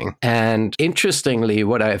doing? And interestingly,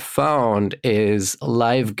 what I found is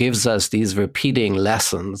life gives us these repeating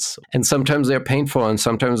lessons. And sometimes they're painful and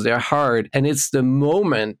sometimes they're hard. And it's the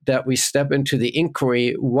moment that we step into the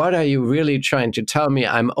inquiry, what are you really trying to tell me?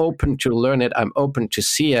 I'm open to learn it. I'm open to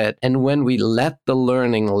see it. And when we let the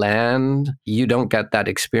learning land, you don't get that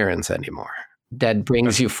experience anymore. That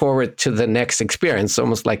brings you forward to the next experience,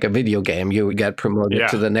 almost like a video game. You get promoted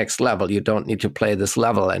to the next level. You don't need to play this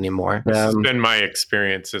level anymore. This has been my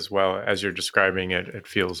experience as well. As you're describing it, it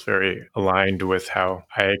feels very aligned with how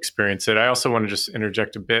I experience it. I also want to just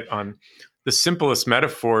interject a bit on the simplest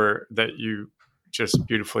metaphor that you just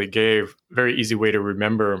beautifully gave. Very easy way to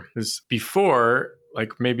remember is before,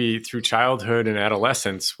 like maybe through childhood and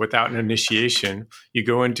adolescence, without an initiation, you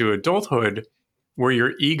go into adulthood where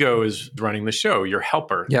your ego is running the show. Your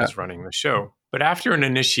helper is running the show. But after an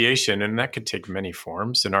initiation, and that could take many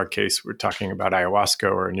forms, in our case, we're talking about ayahuasca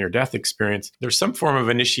or a near-death experience, there's some form of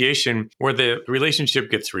initiation where the relationship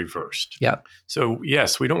gets reversed. Yeah. So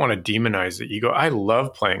yes, we don't want to demonize the ego. I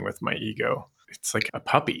love playing with my ego. It's like a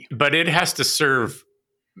puppy, but it has to serve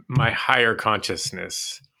my higher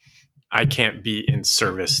consciousness. I can't be in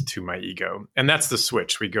service to my ego. And that's the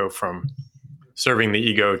switch. We go from serving the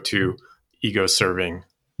ego to ego serving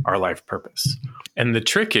our life purpose. And the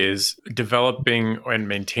trick is developing and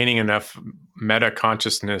maintaining enough meta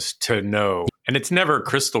consciousness to know. And it's never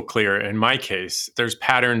crystal clear. In my case, there's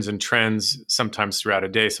patterns and trends sometimes throughout a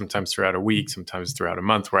day, sometimes throughout a week, sometimes throughout a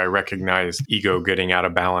month where I recognize ego getting out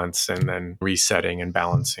of balance and then resetting and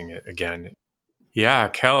balancing it again. Yeah,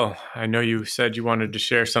 Kel, I know you said you wanted to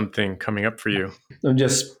share something coming up for you. I'm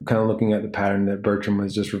just kind of looking at the pattern that Bertram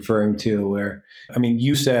was just referring to where, I mean,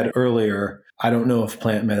 you said earlier, I don't know if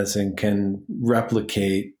plant medicine can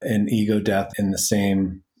replicate an ego death in the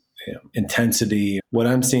same intensity. What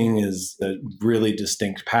I'm seeing is a really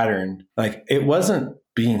distinct pattern. Like, it wasn't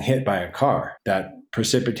being hit by a car that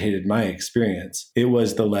precipitated my experience. It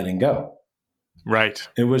was the letting go. Right.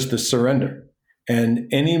 It was the surrender. And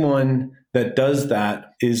anyone that does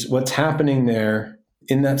that, is what's happening there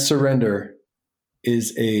in that surrender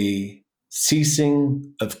is a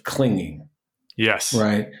ceasing of clinging. Yes.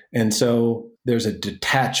 Right. And so there's a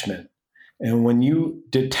detachment. And when you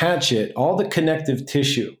detach it, all the connective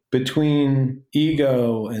tissue between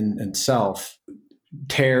ego and self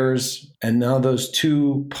tears. And now those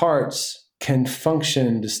two parts can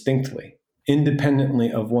function distinctly, independently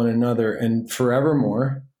of one another. And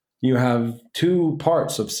forevermore, you have two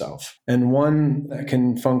parts of self, and one that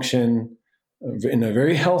can function in a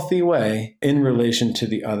very healthy way in relation to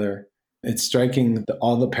the other. It's striking that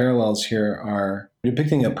all the parallels here are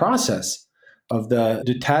depicting a process of the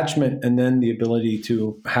detachment and then the ability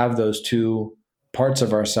to have those two parts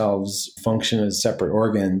of ourselves function as separate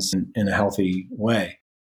organs in a healthy way.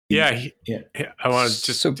 Yeah. I want to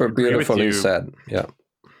just super beautifully said. Yeah.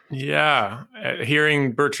 Yeah.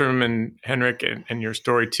 Hearing Bertram and Henrik and your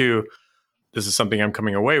story too, this is something I'm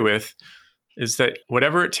coming away with, is that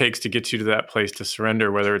whatever it takes to get you to that place to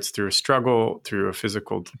surrender, whether it's through a struggle, through a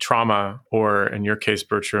physical trauma, or in your case,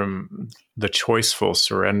 Bertram, the choiceful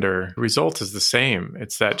surrender, the result is the same.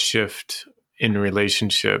 It's that shift in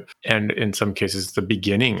relationship, and in some cases, the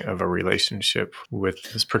beginning of a relationship with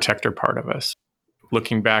this protector part of us.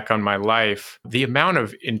 Looking back on my life, the amount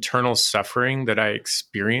of internal suffering that I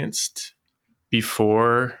experienced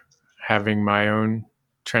before having my own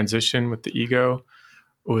transition with the ego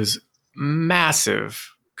was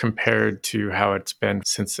massive compared to how it's been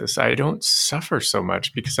since this. I don't suffer so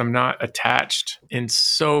much because I'm not attached in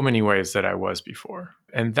so many ways that I was before.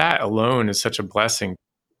 And that alone is such a blessing.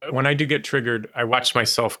 When I do get triggered, I watch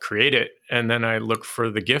myself create it, and then I look for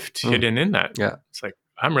the gift hidden in that. Yeah. It's like,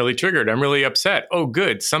 I'm really triggered. I'm really upset. Oh,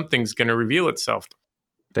 good. Something's going to reveal itself.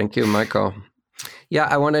 Thank you, Michael. Yeah,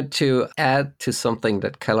 I wanted to add to something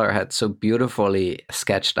that Keller had so beautifully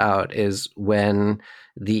sketched out is when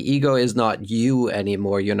the ego is not you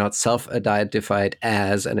anymore. You're not self-identified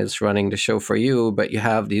as, and it's running the show for you, but you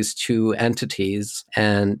have these two entities,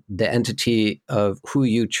 and the entity of who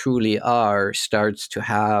you truly are starts to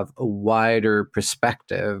have a wider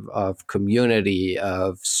perspective of community,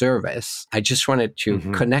 of service. I just wanted to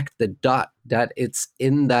connect the dot that it's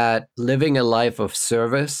in that living a life of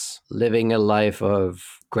service, living a life of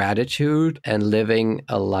gratitude, and living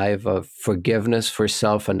a life of forgiveness for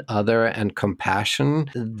self and other and compassion.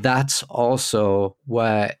 That's also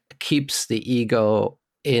what keeps the ego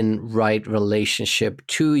in right relationship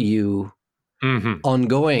to you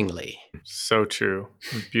ongoingly. So true.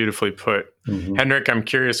 Beautifully put. Henrik, I'm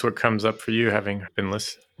curious what comes up for you, having been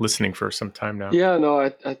listening for some time now. Yeah, no,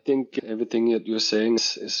 I think everything that you're saying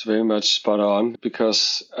is very much spot on,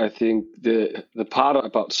 because I think the part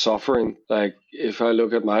about suffering, like if I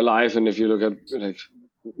look at my life and if you look at like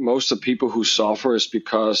most of the people who suffer is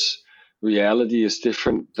because reality is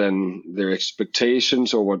different than their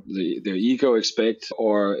expectations or what their ego expects,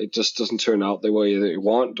 or it just doesn't turn out the way they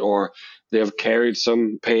want, or they have carried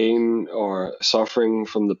some pain or suffering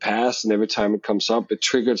from the past, and every time it comes up, it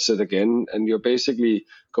triggers it again, and you're basically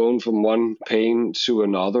going from one pain to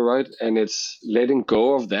another, right? And it's letting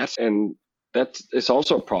go of that, and that is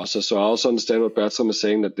also a process. So I also understand what Bertram is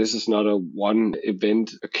saying, that this is not a one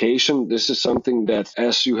event occasion. This is something that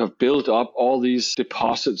as you have built up all these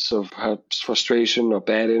deposits of perhaps frustration or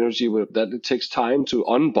bad energy, that it takes time to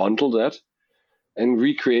unbundle that and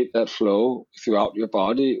recreate that flow throughout your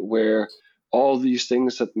body, where all these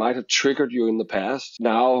things that might have triggered you in the past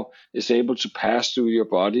now is able to pass through your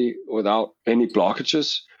body without any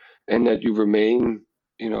blockages. and that you remain,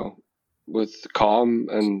 with calm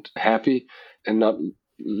and happy and not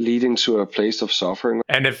leading to a place of suffering.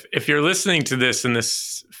 And if you're listening to this and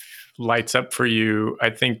this lights up for you, I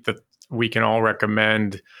think that we can all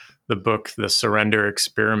recommend the book, The Surrender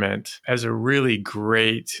Experiment, as a really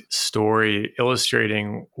great story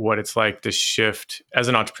illustrating what it's like to shift as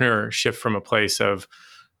an entrepreneur, shift from a place of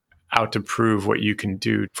out to prove what you can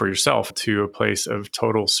do for yourself to a place of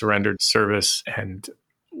total surrendered service, and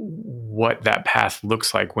what that path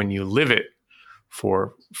looks like when you live it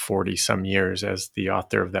for 40 some years, as the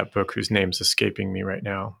author of that book, whose name's escaping me right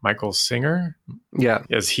now, Michael Singer. Yeah.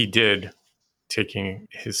 As he did, taking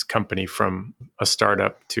his company from a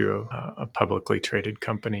startup to a publicly traded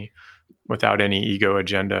company without any ego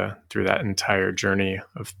agenda through that entire journey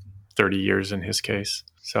of 30 years in his case.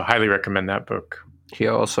 So highly recommend that book. He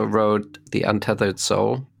also wrote The Untethered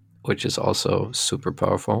Soul, which is also super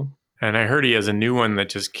powerful. And I heard he has a new one that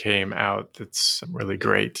just came out that's really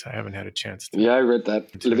great. I haven't had a chance to. Yeah, I read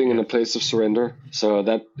that, Living in a Place of Surrender. So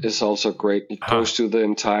that is also great. It goes to the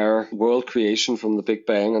entire world creation from the Big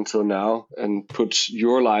Bang until now and puts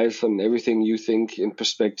your life and everything you think in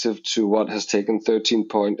perspective to what has taken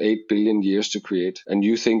 13.8 billion years to create. And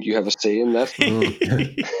you think you have a say in that?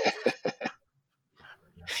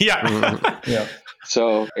 Yeah.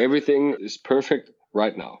 So everything is perfect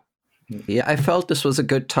right now. Yeah, I felt this was a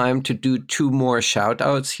good time to do 2 more shout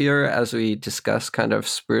outs here as we discuss kind of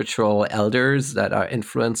spiritual elders that are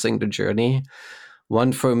influencing the journey.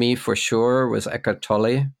 One for me, for sure, was Eckhart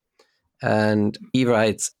Tolle. And he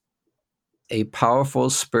writes, a powerful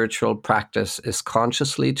spiritual practice is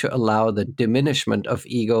consciously to allow the diminishment of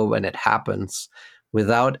ego when it happens,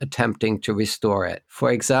 without attempting to restore it.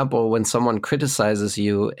 For example, when someone criticizes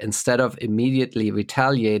you, instead of immediately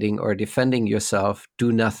retaliating or defending yourself,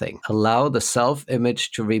 do nothing. Allow the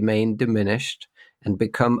self-image to remain diminished and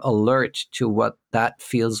become alert to what that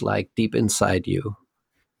feels like deep inside you.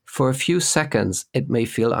 For a few seconds, it may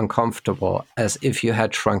feel uncomfortable, as if you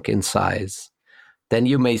had shrunk in size. Then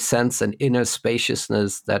you may sense an inner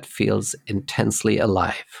spaciousness that feels intensely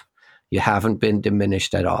alive. You haven't been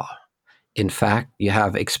diminished at all. In fact, you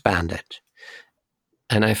have expanded.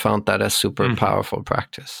 And I found that a super powerful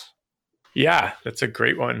practice. Yeah, that's a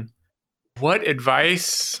great one. What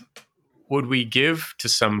advice would we give to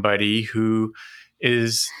somebody who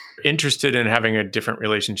is interested in having a different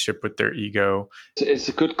relationship with their ego? It's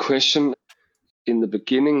a good question. In the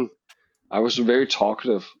beginning, I was very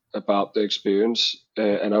talkative about the experience,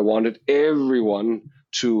 and I wanted everyone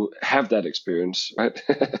to have that experience, right?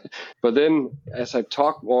 But then as I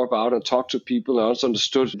talked more about it and talked to people, I also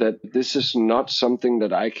understood that this is not something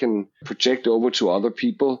that I can project over to other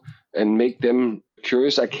people and make them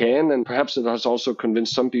curious. I can, and perhaps it has also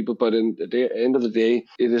convinced some people, but in the end of the day,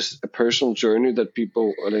 it is a personal journey that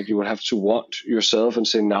you would have to want yourself and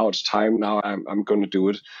say, now it's time, now I'm going to do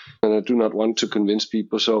it. And I do not want to convince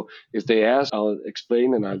people. So if they ask, I'll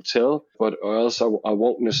explain and I'll tell, but or else I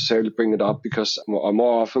won't necessarily bring it up, because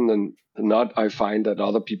more often than not, I find that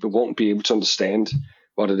other people won't be able to understand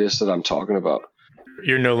what it is that I'm talking about.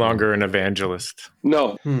 You're no longer an evangelist.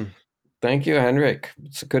 No. Thank you, Henrik.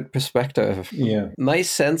 It's a good perspective. Yeah. My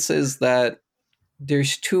sense is that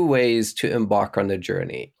there's 2 ways to embark on the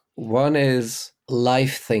journey. One is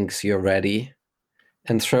life thinks you're ready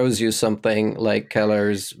and throws you something like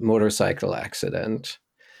Keller's motorcycle accident.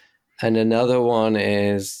 And another one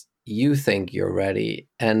is you think you're ready.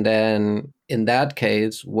 And then in that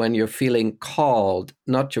case, when you're feeling called,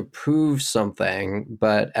 not to prove something,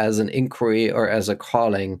 but as an inquiry or as a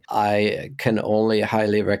calling, I can only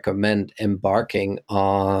highly recommend embarking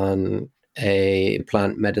on a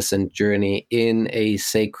plant medicine journey in a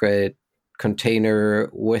sacred container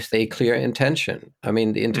with a clear intention. I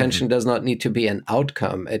mean, the intention does not need to be an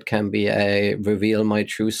outcome. It can be a reveal my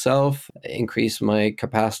true self, increase my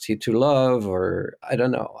capacity to love, or I don't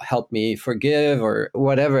know, help me forgive, or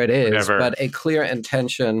whatever it is, but a clear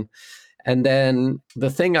intention. And then the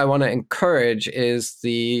thing I want to encourage is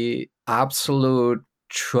the absolute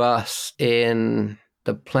trust in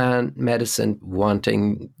the plant medicine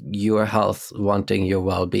wanting your health, wanting your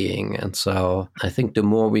well-being. And so I think the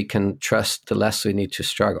more we can trust, the less we need to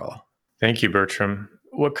struggle. Thank you, Bertram.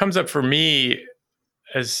 What comes up for me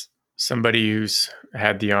as somebody who's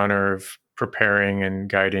had the honor of preparing and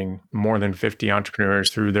guiding more than 50 entrepreneurs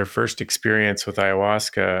through their first experience with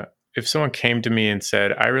ayahuasca, if someone came to me and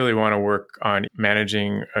said, I really want to work on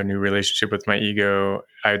managing a new relationship with my ego,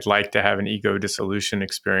 I'd like to have an ego dissolution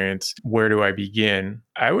experience, where do I begin?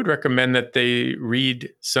 I would recommend that they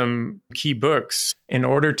read some key books in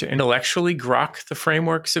order to intellectually grok the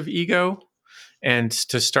frameworks of ego and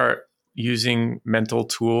to start using mental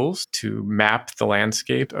tools to map the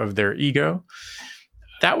landscape of their ego.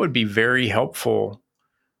 That would be very helpful.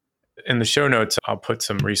 In the show notes, I'll put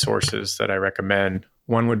some resources that I recommend.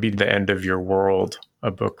 One would be The End of Your World,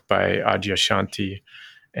 a book by Adyashanti,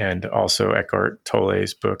 and also Eckhart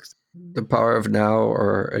Tolle's book, The Power of Now,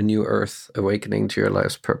 or A New Earth, Awakening to Your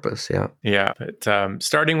Life's Purpose. Yeah. Yeah. But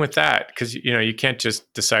starting with that, because, you can't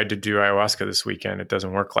just decide to do ayahuasca this weekend. It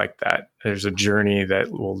doesn't work like that. There's a journey that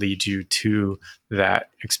will lead you to that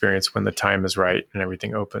experience when the time is right and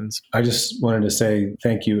everything opens. I just wanted to say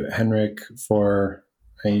thank you, Henrik, for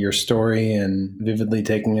your story and vividly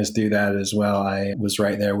taking us through that as well. I was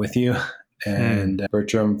right there with you. And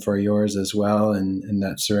Bertram, for yours as well, and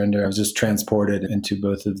that surrender. I was just transported into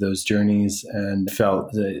both of those journeys and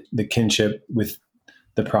felt the kinship with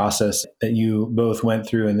the process that you both went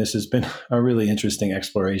through. And this has been a really interesting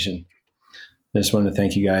exploration. I just want to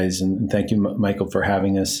thank you guys, and thank you, Michael, for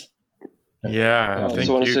having us. Yeah, I just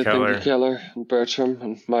want to say thank you, Keller and Bertram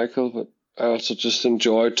and Michael, but I also just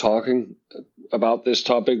enjoy talking about this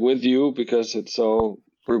topic with you because it's so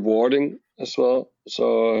rewarding as well.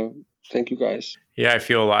 So thank you, guys. Yeah, I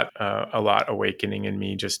feel a lot awakening in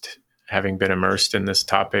me just having been immersed in this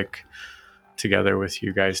topic together with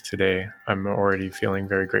you guys today. I'm already feeling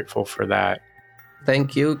very grateful for that.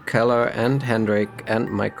 Thank you, Keller and Henrik and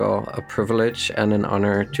Michael. A privilege and an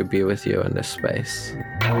honor to be with you in this space.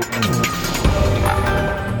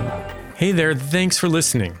 Hey there, thanks for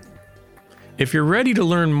listening. If you're ready to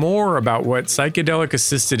learn more about what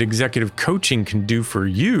psychedelic-assisted executive coaching can do for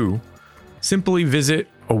you, simply visit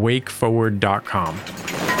awakeforward.com.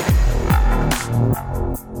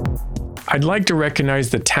 I'd like to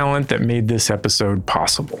recognize the talent that made this episode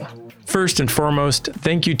possible. First and foremost,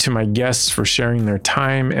 thank you to my guests for sharing their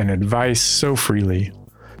time and advice so freely.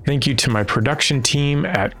 Thank you to my production team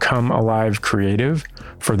at Come Alive Creative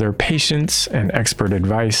for their patience and expert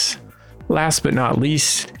advice. Last but not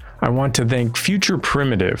least, I want to thank Future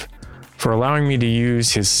Primitive for allowing me to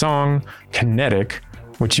use his song, Kinetic,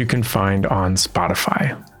 which you can find on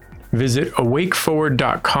Spotify. Visit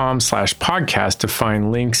awakeforward.com/podcast to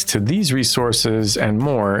find links to these resources and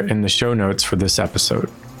more in the show notes for this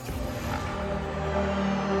episode.